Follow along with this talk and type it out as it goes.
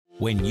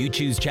When you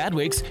choose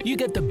Chadwicks, you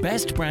get the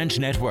best branch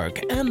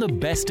network and the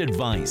best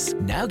advice.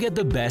 Now get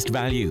the best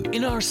value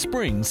in our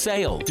spring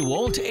sale.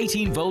 DeWalt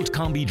 18-volt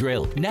combi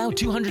drill, now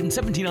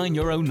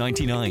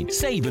 €279.99.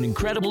 Save an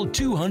incredible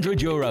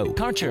 €200.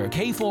 Karcher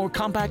K4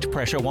 compact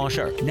pressure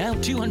washer, now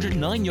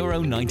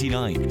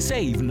 €209.99.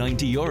 Save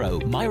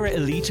 €90. Myra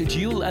Elite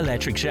dual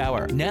electric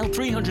shower, now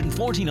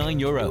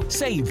 €349.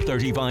 Save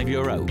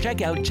 €35.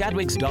 Check out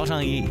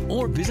chadwicks.ie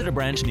or visit a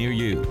branch near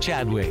you.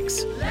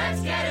 Chadwicks. Let's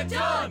get it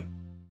done!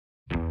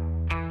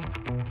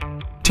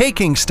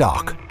 Taking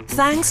Stock.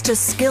 Thanks to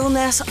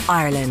Skillnet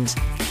Ireland,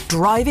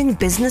 driving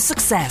business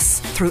success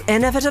through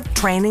innovative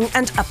training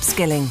and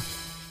upskilling.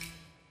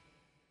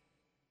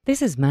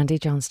 This is Mandy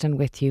Johnston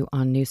with you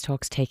on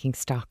Newstalk's Taking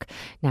Stock.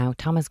 Now,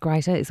 Thomas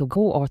Greiter is a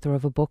co-author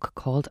of a book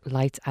called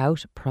Lights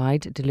Out,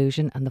 Pride,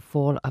 Delusion and the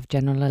Fall of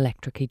General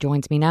Electric. He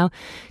joins me now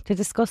to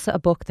discuss a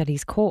book that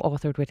he's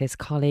co-authored with his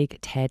colleague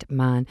Ted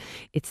Mann.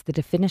 It's the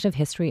definitive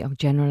history of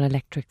General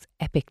Electric's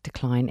epic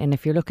decline. And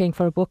if you're looking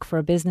for a book for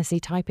a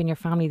businessy type in your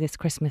family this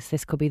Christmas,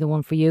 this could be the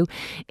one for you.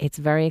 It's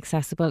very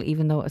accessible,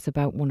 even though it's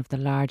about one of the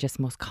largest,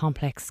 most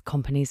complex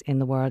companies in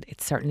the world.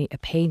 It's certainly a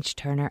page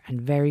turner and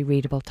very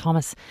readable.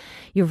 Thomas,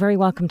 you're very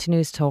welcome to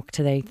News Talk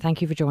today.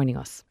 Thank you for joining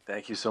us.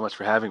 Thank you so much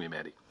for having me,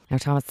 Mandy. Now,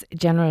 Thomas,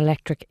 General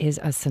Electric is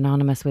as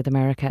synonymous with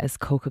America as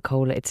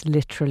Coca-Cola. It's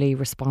literally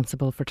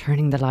responsible for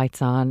turning the lights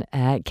on.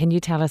 Can you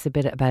tell us a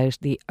bit about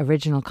the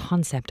original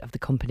concept of the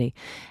company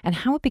and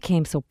how it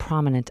became so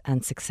prominent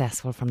and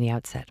successful from the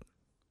outset?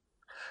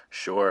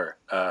 Sure.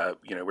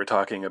 We're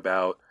talking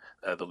about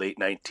the late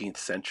 19th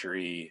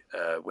century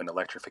when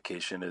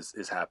electrification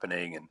is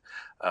happening. And,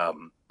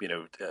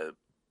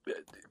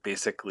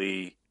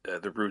 basically,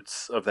 the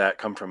roots of that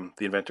come from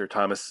the inventor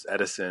Thomas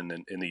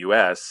Edison in the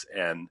U.S.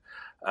 And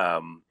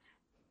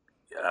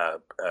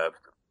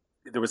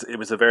it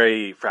was a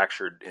very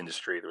fractured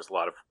industry. There was a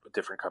lot of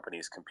different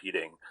companies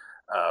competing,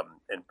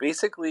 and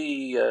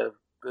basically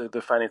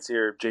the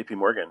financier J.P.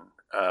 Morgan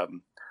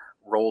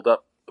rolled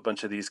up a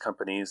bunch of these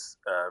companies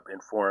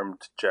and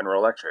formed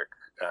General Electric.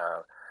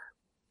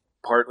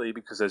 Partly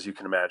because, as you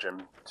can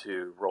imagine,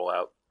 to roll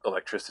out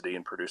electricity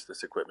and produce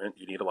this equipment,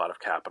 you need a lot of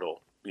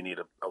capital. You need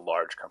a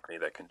large company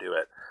that can do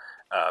it.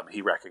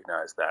 He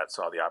recognized that,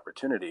 saw the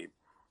opportunity,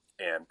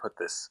 and put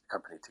this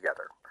company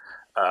together.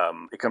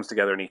 It comes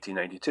together in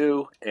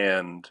 1892,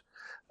 and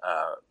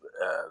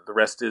the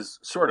rest is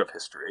sort of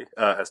history.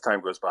 As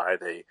time goes by,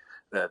 they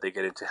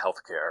get into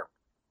healthcare.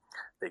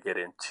 They get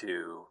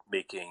into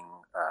making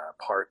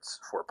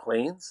parts for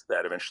planes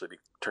that eventually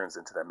turns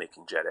into them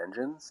making jet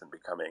engines and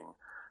becoming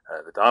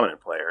the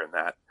dominant player in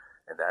that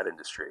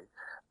industry.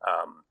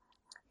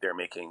 They're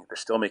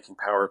still making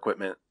power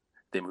equipment.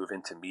 They move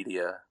into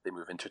media. They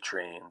move into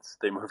trains.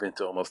 They move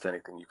into almost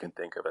anything you can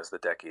think of as the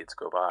decades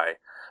go by.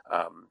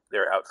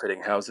 They're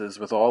outfitting houses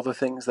with all the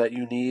things that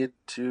you need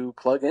to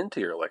plug into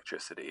your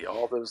electricity,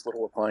 all those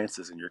little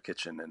appliances in your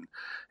kitchen.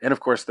 And of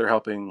course, they're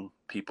helping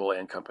people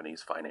and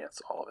companies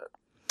finance all of it.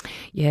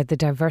 Yeah, the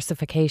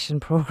diversification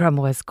program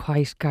was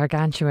quite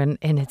gargantuan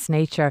in its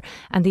nature,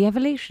 and the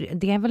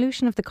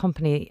evolution of the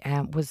company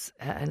was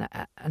an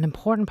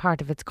important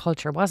part of its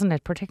culture, wasn't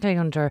it? Particularly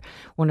under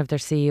one of their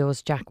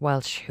CEOs, Jack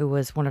Welch, who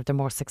was one of their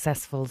more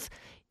successful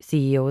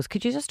CEOs.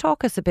 Could you just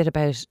talk to us a bit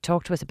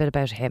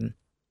about him?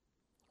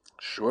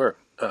 Sure.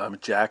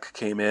 Jack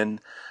came in.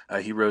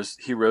 He rose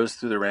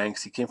through the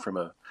ranks. He came from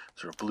a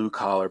sort of blue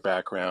collar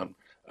background.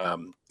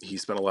 He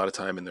spent a lot of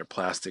time in their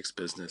plastics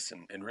business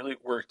and really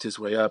worked his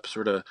way up,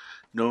 sort of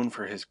known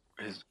for his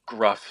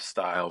gruff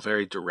style,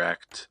 very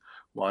direct,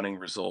 wanting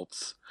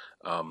results.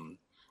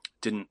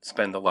 Didn't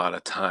spend a lot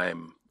of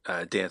time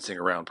dancing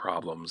around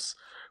problems,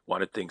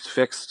 wanted things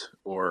fixed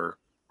or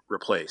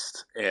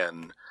replaced.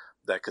 And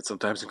that could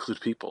sometimes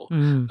include people.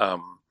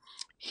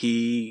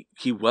 He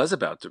was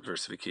about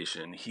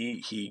diversification.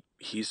 He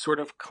sort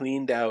of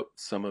cleaned out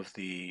some of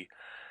the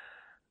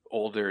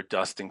older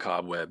dust and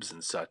cobwebs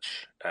and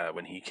such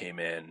when he came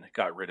in,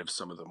 got rid of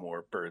some of the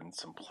more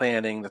burdensome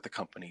planning that the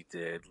company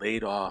did,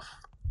 laid off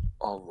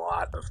a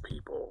lot of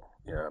people,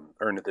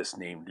 earned this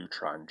name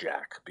Neutron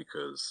Jack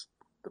because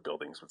the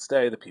buildings would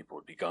stay, the people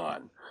would be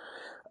gone.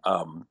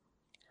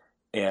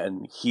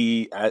 And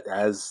he,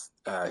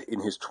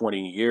 in his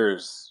 20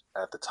 years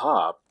at the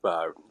top,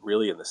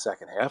 really in the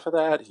second half of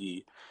that,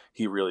 he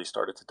really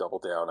started to double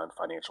down on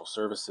financial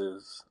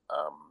services.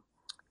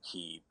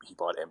 He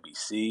bought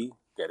NBC,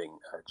 getting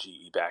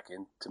GE back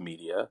into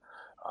media,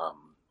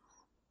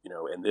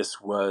 and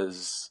this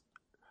was,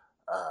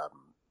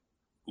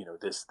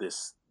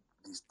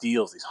 these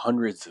deals, these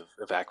hundreds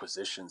of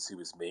acquisitions he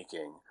was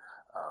making,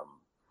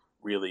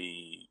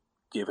 really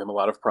gave him a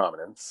lot of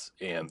prominence,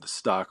 and the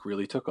stock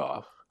really took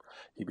off.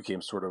 He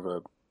became sort of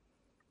a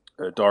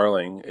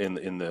darling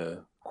in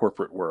the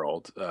corporate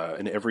world,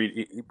 and it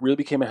really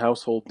became a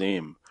household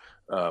name,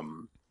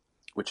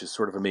 which is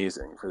sort of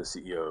amazing for the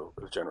CEO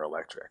of General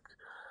Electric.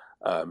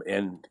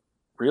 And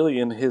really,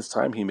 in his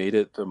time, he made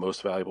it the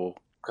most valuable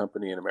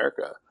company in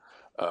America,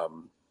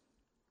 and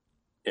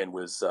it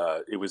was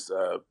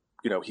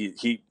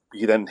he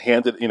then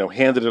handed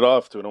it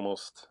off to an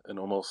almost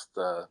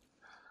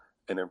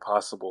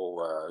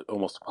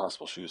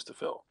impossible shoes to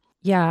fill.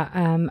 Yeah,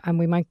 and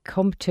we might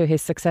come to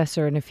his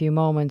successor in a few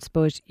moments,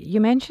 but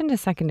you mentioned a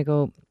second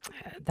ago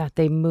that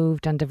they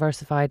moved and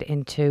diversified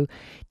into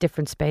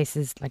different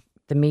spaces, like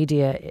the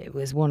media. It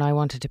was one I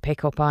wanted to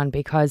pick up on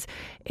because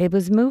it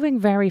was moving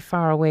very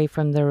far away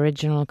from the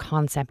original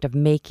concept of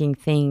making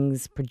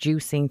things,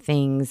 producing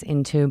things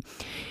into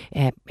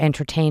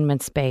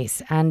entertainment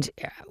space. And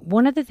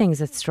one of the things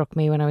that struck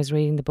me when I was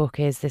reading the book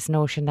is this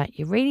notion that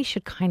you really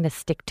should kind of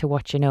stick to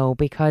what you know,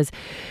 because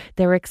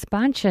their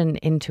expansion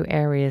into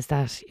areas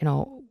that,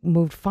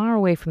 moved far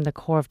away from the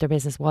core of their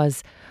business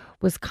was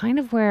kind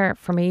of where,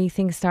 for me,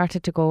 things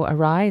started to go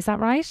awry. Is that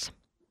right?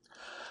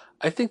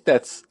 I think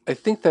that's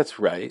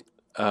right.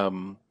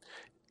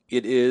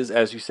 It is,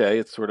 as you say,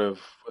 it's sort of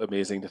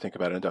amazing to think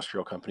about an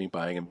industrial company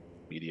buying a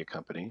media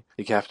company.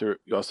 You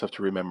also have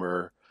to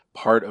remember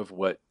part of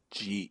what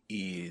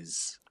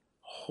GE's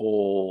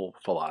whole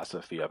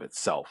philosophy of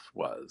itself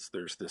was.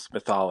 There's this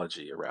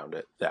mythology around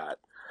it that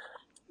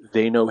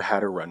they know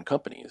how to run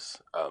companies,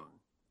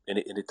 and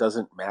it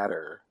doesn't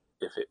matter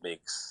if it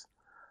makes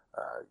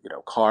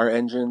car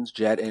engines,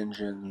 jet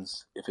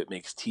engines, if it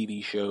makes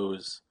TV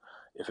shows,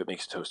 if it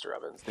makes toaster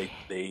ovens.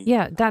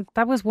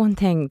 That was one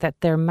thing, that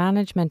their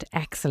management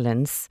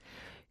excellence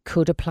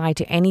could apply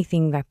to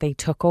anything that they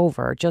took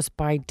over. Just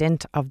by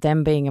dint of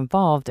them being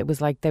involved, it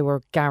was like they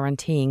were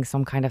guaranteeing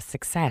some kind of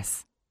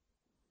success.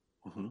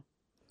 Mm-hmm.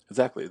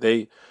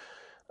 Exactly.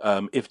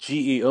 If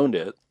GE owned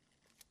it,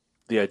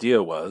 the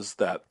idea was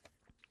that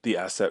the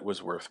asset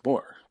was worth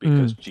more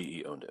because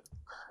GE owned it.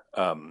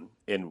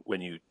 And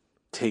when you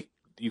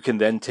can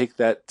then take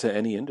that to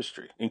any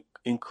industry,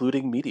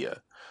 including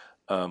media.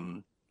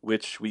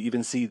 Which we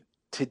even see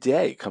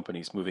today,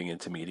 companies moving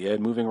into media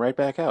and moving right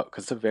back out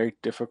because it's a very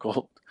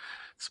difficult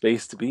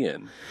space to be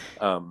in.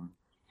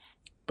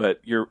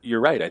 But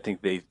you're right. I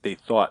think they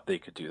thought they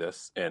could do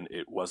this, and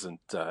it wasn't.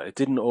 It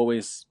didn't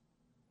always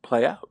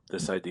play out.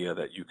 This idea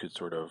that you could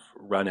sort of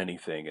run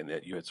anything and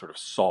that you had sort of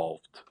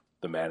solved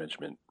the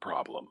management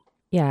problem.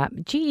 Yeah,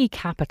 GE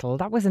Capital,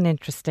 that was an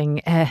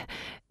interesting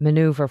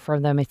manoeuvre for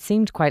them. It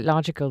seemed quite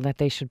logical that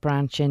they should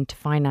branch into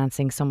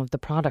financing some of the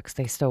products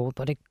they sold,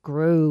 but it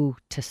grew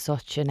to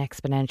such an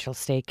exponential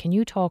state. Can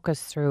you talk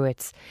us through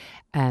its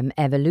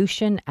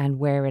evolution and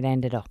where it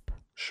ended up?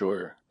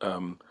 Sure.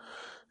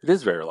 It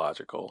is very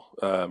logical,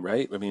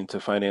 right? I mean, to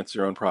finance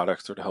your own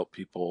products or to help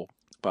people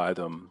buy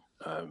them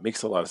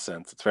makes a lot of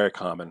sense. It's very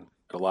common.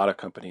 A lot of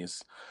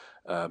companies,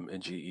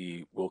 and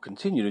GE will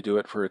continue to do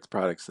it for its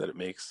products that it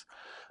makes.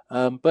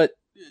 But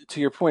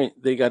to your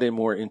point, they got in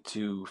more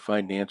into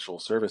financial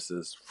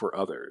services for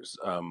others.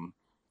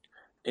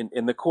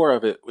 And the core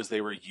of it was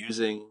they were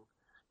using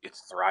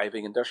its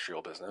thriving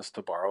industrial business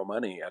to borrow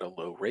money at a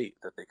low rate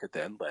that they could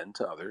then lend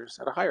to others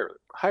at a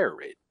higher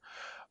rate.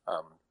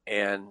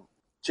 And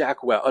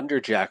under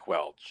Jack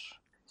Welch,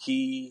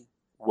 he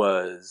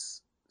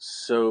was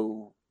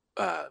so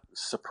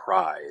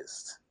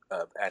surprised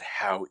at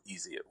how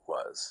easy it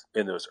was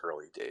in those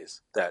early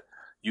days that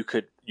you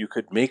could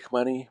make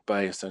money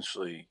by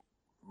essentially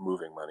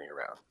moving money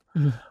around.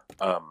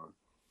 Mm-hmm.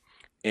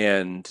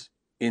 And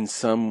in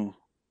some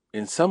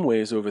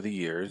ways over the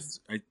years,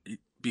 it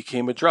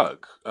became a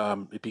drug.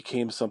 It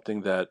became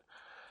something that,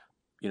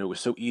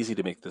 was so easy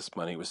to make this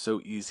money. It was so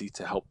easy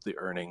to help the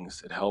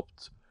earnings. It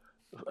helped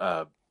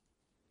the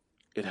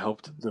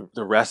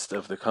rest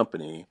of the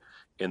company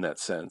in that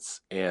sense.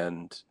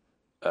 And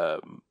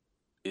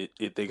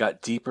they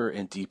got deeper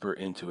and deeper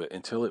into it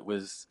until it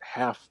was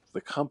half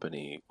the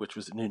company, which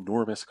was an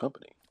enormous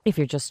company. If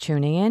you're just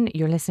tuning in,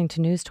 you're listening to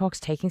News Talks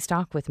Taking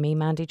Stock with me,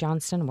 Mandy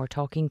Johnston. We're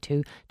talking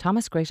to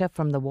Thomas Grata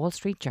from the Wall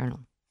Street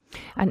Journal.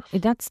 And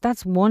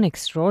that's one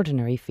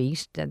extraordinary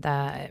feat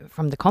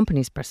from the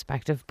company's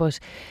perspective. But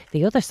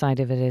the other side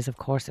of it is, of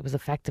course, it was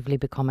effectively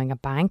becoming a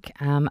bank.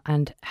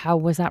 And how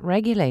was that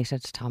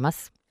regulated,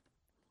 Thomas?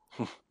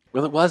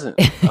 Well, it wasn't,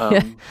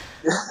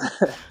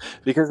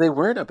 because they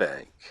weren't a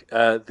bank.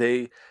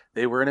 They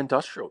were an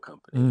industrial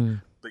company.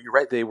 But you're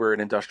right; they were an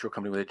industrial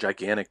company with a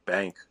gigantic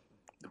bank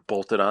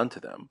bolted onto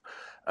them,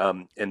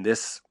 and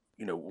this,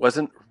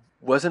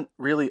 wasn't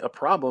really a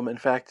problem. In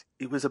fact,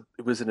 it was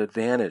an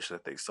advantage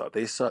that they saw.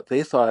 They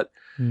thought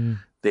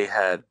they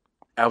had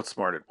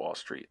outsmarted Wall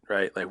Street,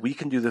 right? Like, we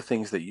can do the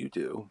things that you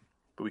do,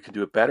 but we can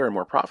do it better and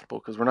more profitable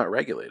because we're not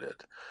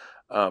regulated.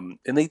 And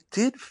they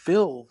did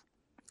fulfill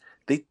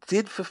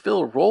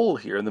a role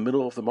here in the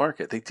middle of the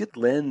market. They did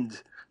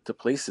lend to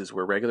places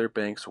where regular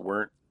banks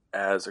weren't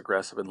as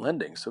aggressive in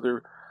lending. So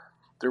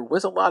there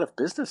was a lot of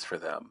business for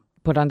them.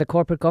 But on the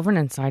corporate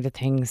governance side of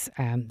things,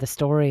 the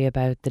story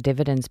about the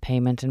dividends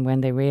payment and when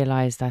they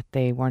realised that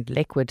they weren't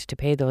liquid to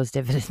pay those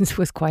dividends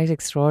was quite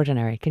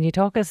extraordinary. Can you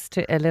talk us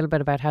a little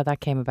bit about how that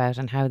came about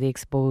and how the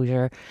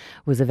exposure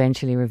was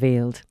eventually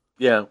revealed?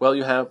 Yeah, well,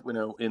 you have,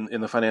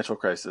 in the financial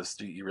crisis,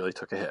 GE really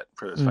took a hit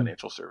for this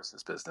financial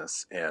services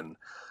business. And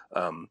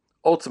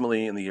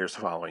ultimately, in the years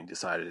following,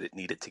 decided it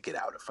needed to get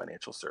out of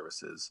financial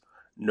services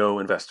no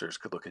investors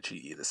could look at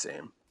GE the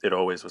same. It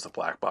always was a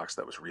black box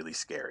that was really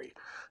scary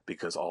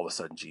because all of a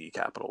sudden GE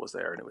Capital was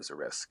there and it was a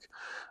risk.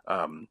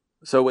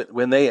 So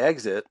when they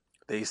exit,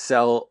 they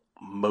sell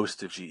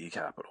most of GE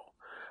Capital.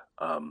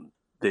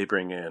 They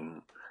bring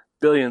in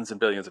billions and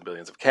billions and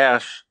billions of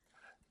cash.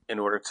 In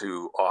order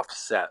to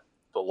offset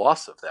the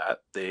loss of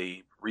that,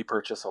 they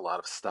repurchase a lot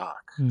of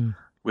stock,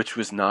 which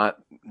was not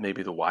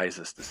maybe the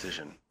wisest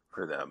decision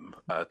for them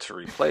to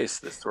replace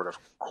this sort of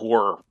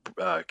core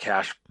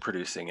cash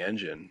producing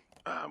engine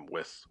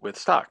with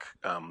stock.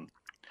 And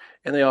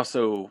they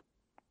also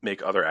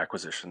make other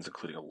acquisitions,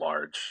 including a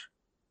large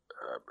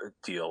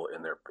deal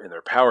in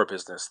their power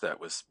business that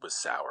was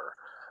sour.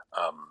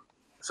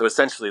 So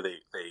essentially,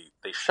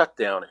 they shut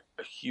down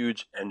a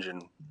huge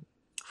engine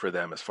for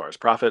them as far as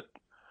profit.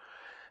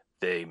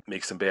 They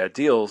make some bad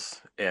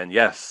deals, and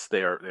yes,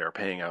 they are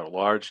paying out a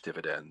large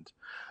dividend,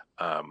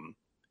 and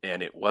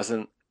it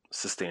wasn't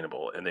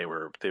sustainable. And they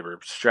were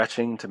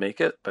stretching to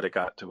make it, but it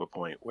got to a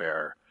point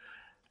where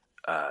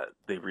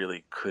they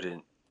really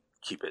couldn't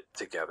keep it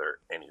together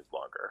any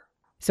longer.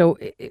 So,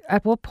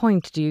 at what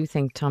point do you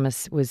think,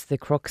 Thomas, was the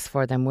crux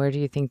for them? Where do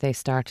you think they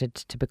started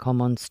to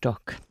become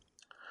unstuck?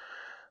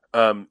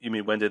 You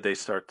mean when did they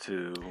start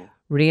to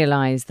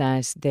realize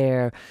that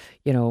their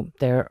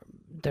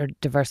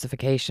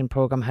diversification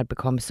program had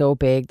become so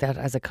big that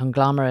as a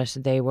conglomerate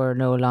they were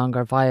no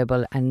longer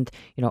viable? And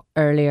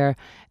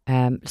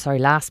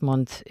last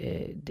month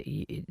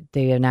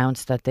they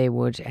announced that they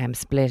would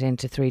split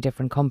into 3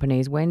 different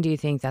companies. When do you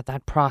think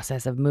that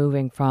process of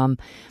moving from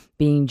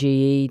being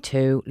GE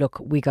to, look,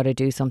 we got to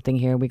do something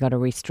here, we got to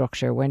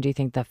restructure, when do you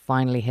think that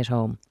finally hit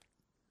home?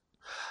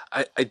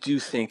 I do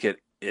think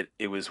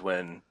it was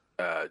when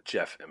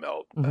Jeff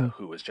Immelt,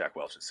 who was Jack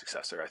Welch's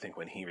successor, I think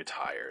when he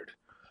retired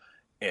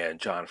and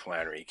John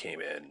Flannery came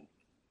in,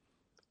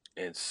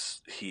 and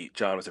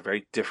John was a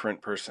very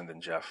different person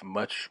than Jeff,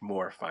 much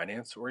more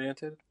finance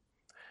oriented.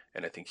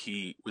 And I think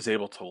he was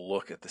able to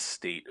look at the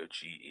state of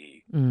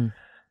GE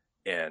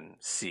and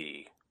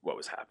see what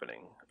was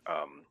happening.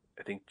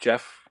 I think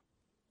Jeff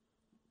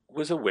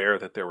was aware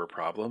that there were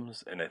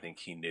problems, and I think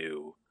he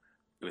knew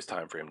it was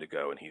time for him to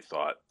go, and he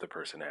thought the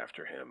person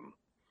after him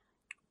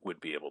would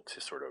be able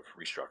to sort of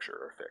restructure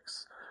or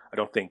fix. I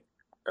don't think,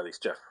 at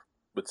least Jeff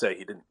would say,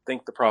 he didn't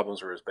think the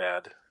problems were as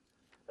bad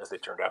as they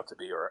turned out to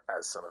be, or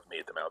as some have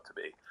made them out to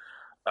be.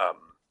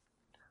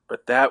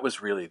 But that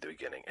was really the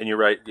beginning. And you're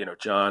right,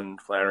 John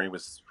Flannery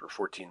was for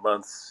 14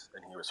 months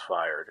and he was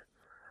fired.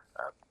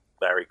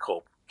 Larry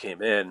Culp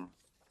came in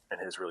and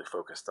has really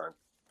focused on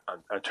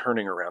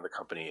turning around the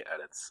company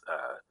at its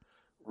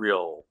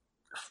real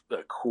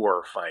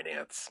core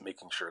finance,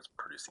 making sure it's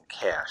producing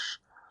cash,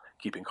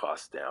 keeping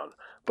costs down.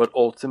 But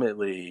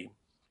ultimately,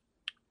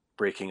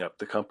 breaking up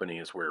the company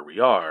is where we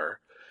are.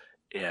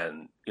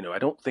 And, I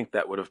don't think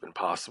that would have been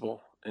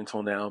possible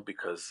until now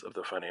because of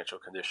the financial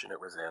condition it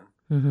was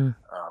in. Mm-hmm.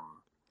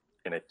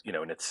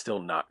 And it's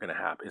still not going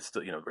to happen. It's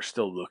still, we're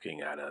still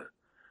looking at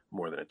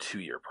more than a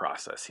 2-year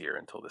process here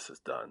until this is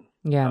done.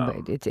 Yeah,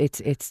 but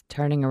it's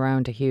turning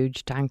around a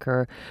huge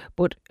tanker.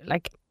 But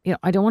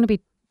I don't want to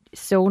be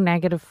so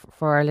negative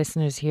for our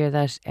listeners here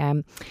that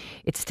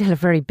it's still a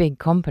very big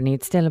company.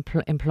 It's still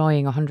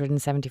employing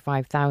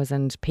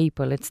 175,000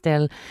 people. It's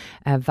still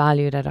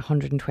valued at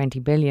 120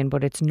 billion,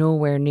 but it's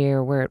nowhere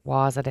near where it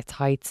was at its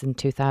heights in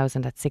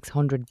 2000 at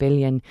 $600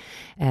 billion.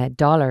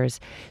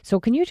 So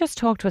can you just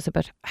talk to us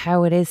about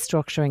how it is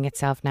structuring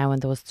itself now in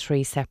those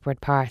 3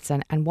 separate parts,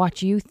 and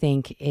what you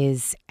think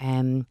is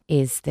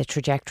the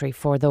trajectory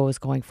for those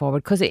going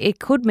forward? Because it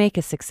could make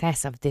a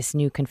success of this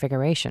new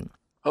configuration.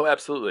 Oh,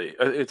 absolutely.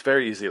 It's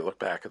very easy to look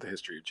back at the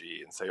history of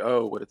GE and say,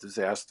 oh, what a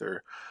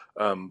disaster.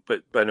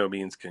 But by no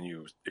means can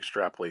you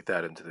extrapolate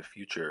that into the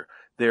future.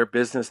 Their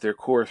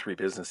core 3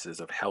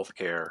 businesses of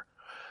healthcare,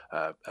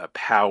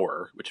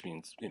 power, which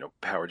means,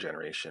 power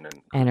generation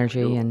and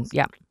energy, and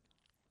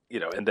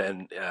and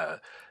then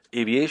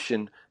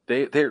aviation,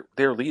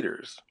 they're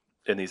leaders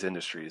in these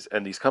industries,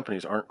 and these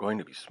companies aren't going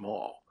to be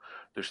small.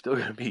 They're still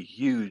going to be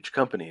huge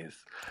companies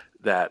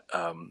that,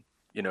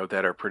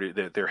 that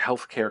are their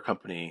healthcare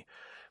company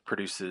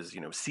produces,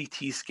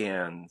 CT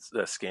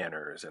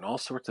scanners and all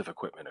sorts of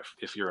equipment.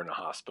 If you're in a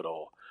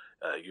hospital,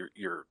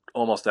 you're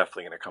almost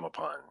definitely going to come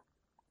upon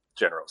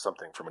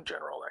something from a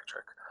General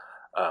Electric.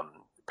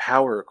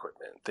 Power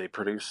equipment, they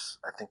produce,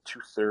 I think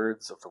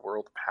 2/3 of the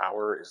world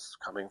power is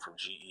coming from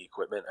GE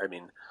equipment. I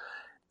mean,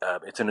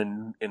 it's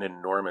an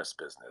enormous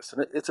business,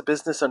 and it's a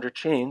business under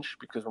change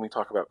because when we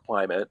talk about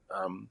climate,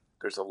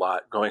 there's a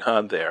lot going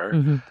on there.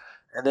 Mm-hmm.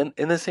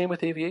 And the same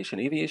with aviation.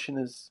 Aviation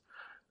is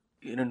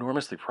an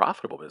enormously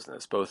profitable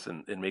business, both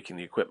in making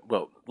the equipment,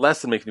 well,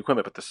 less than making the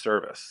equipment, but the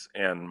service.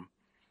 And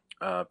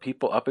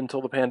people, up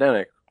until the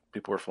pandemic,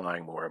 people were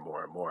flying more and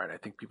more and more. And I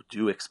think people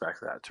do expect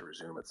that to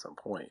resume at some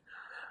point.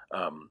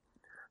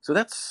 So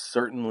that's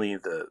certainly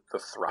the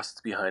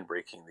thrust behind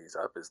breaking these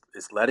up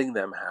is letting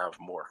them have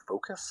more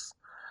focus,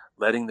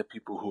 letting the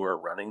people who are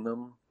running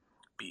them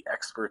be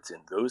experts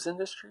in those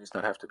industries,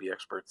 not have to be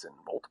experts in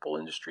multiple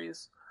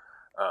industries.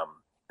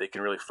 They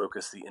can really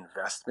focus the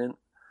investment.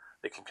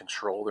 They can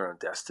control their own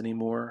destiny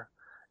more.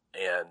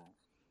 And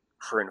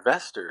for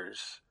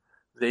investors,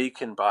 they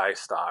can buy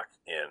stock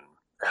in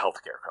a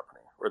healthcare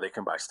company, or they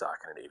can buy stock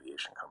in an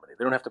aviation company.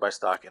 They don't have to buy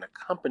stock in a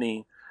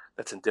company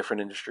that's in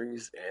different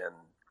industries, and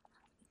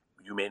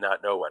you may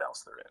not know what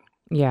else they're in.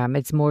 Yeah,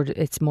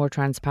 it's more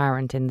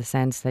transparent in the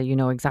sense that you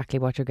know exactly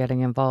what you're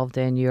getting involved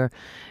in. You're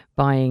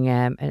buying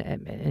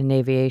an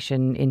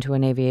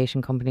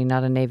aviation company,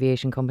 not an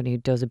aviation company who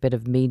does a bit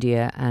of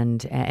media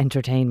and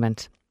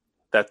entertainment.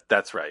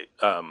 That's right.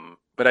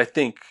 But I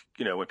think,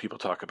 when people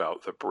talk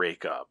about the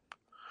breakup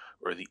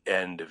or the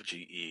end of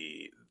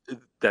GE,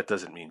 that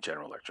doesn't mean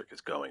General Electric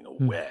is going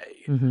away.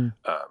 Mm-hmm.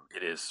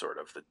 It is sort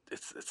of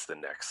it's the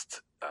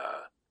next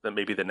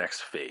maybe the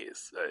next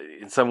phase.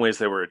 In some ways,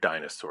 they were a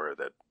dinosaur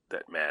that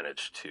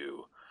managed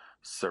to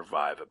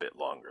survive a bit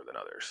longer than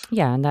others.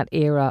 Yeah, and that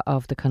era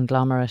of the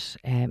conglomerate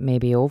may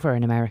be over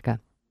in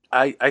America.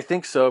 I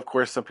think so. Of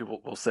course, some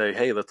people will say,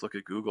 hey, let's look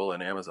at Google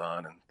and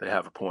Amazon, and they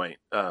have a point.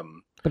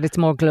 But it's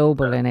more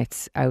global in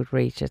its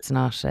outreach. It's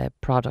not a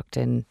product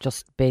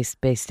just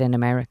based in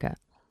America.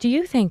 Do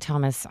you think,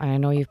 Thomas, I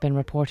know you've been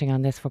reporting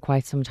on this for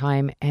quite some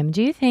time,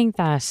 do you think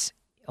that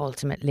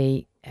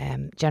ultimately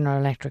General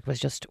Electric was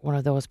just one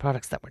of those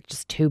products that were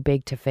just too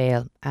big to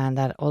fail, and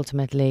that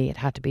ultimately it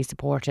had to be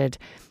supported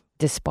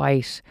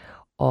despite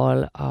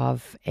all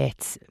of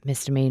its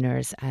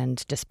misdemeanors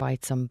and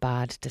despite some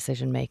bad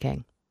decision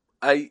making?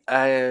 I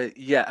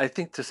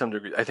think to some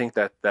degree, I think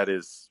that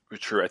is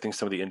true. I think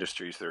some of the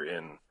industries they're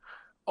in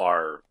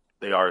are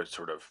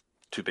sort of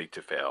too big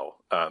to fail.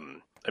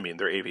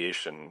 Their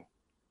aviation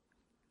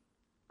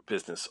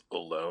business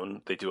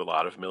alone, they do a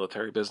lot of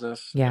military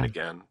business. Yeah. And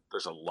again,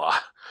 there's a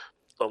lot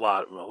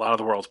of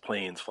the world's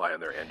planes fly on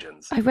their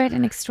engines. I read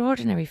an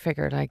extraordinary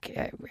figure,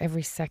 like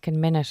every second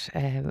minute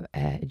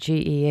GE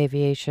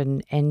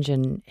aviation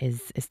engine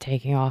is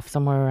taking off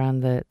somewhere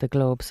around the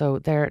globe. So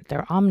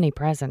they're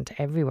omnipresent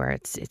everywhere.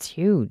 It's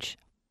huge.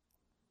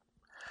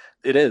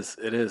 It is.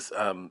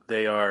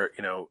 They are,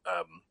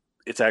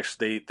 it's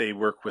actually, they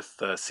work with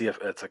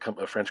CF, it's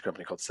a French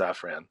company called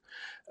Safran.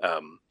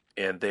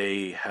 And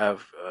they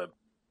have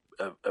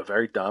a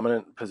very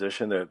dominant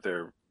position.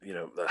 They're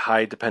the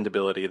high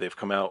dependability. They've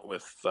come out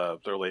with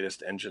their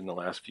latest engine in the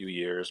last few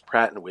years.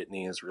 Pratt &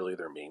 Whitney is really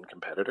their main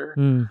competitor.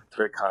 It's a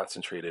very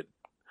concentrated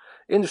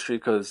industry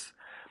because,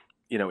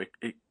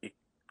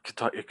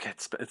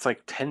 it's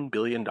like $10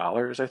 billion,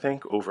 I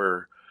think,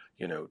 over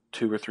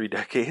 2 or 3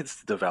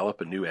 decades to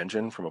develop a new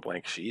engine from a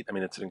blank sheet.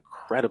 It's an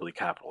incredibly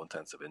capital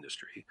intensive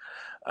industry,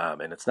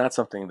 and it's not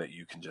something that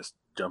you can just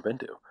jump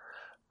into.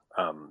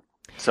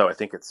 So I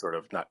think it's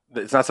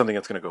not something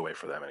that's going to go away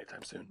for them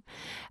anytime soon.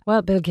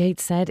 Well, Bill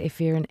Gates said if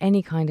you're in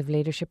any kind of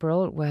leadership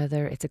role,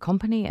 whether it's a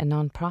company, a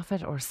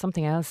non-profit or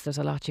something else, there's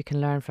a lot you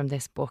can learn from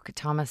this book.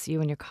 Thomas,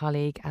 you and your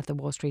colleague at the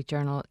Wall Street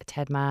Journal,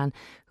 Ted Mann,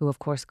 who of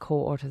course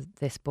co-authored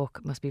this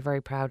book, must be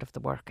very proud of the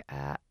work.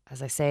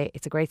 As I say,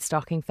 it's a great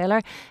stocking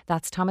filler.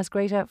 That's Thomas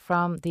Greta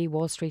from the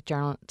Wall Street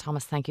Journal.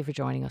 Thomas, thank you for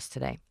joining us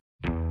today.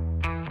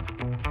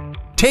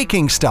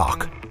 Taking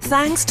Stock.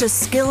 Thanks to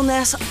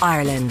Skillnet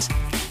Ireland,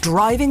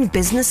 driving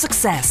business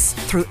success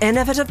through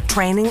innovative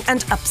training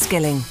and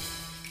upskilling.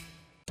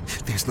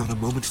 There's not a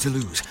moment to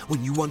lose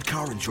when you want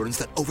car insurance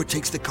that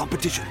overtakes the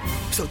competition.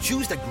 So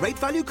choose the great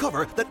value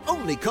cover that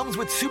only comes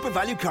with Super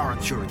Value Car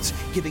Insurance,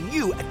 giving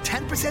you a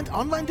 10%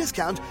 online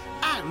discount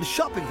and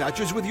shopping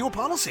vouchers with your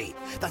policy.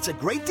 That's a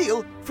great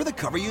deal for the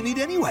cover you need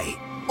anyway.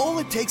 All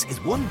it takes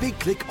is one big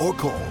click or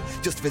call.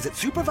 Just visit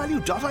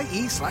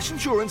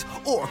supervalue.ie/insurance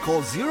or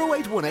call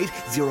 0818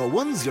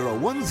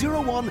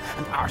 010101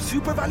 and our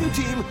Super Value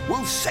team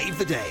will save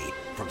the day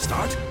from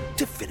start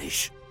to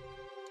finish.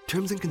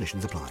 Terms and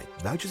conditions apply.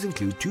 Vouchers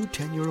include 2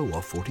 €10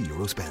 off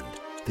 €40 spend.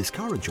 This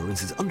car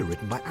insurance is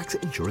underwritten by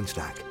AXA Insurance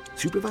DAC.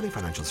 Super Value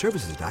Financial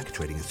Services DAC,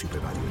 trading as Super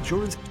Value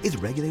Insurance, is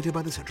regulated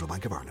by the Central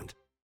Bank of Ireland.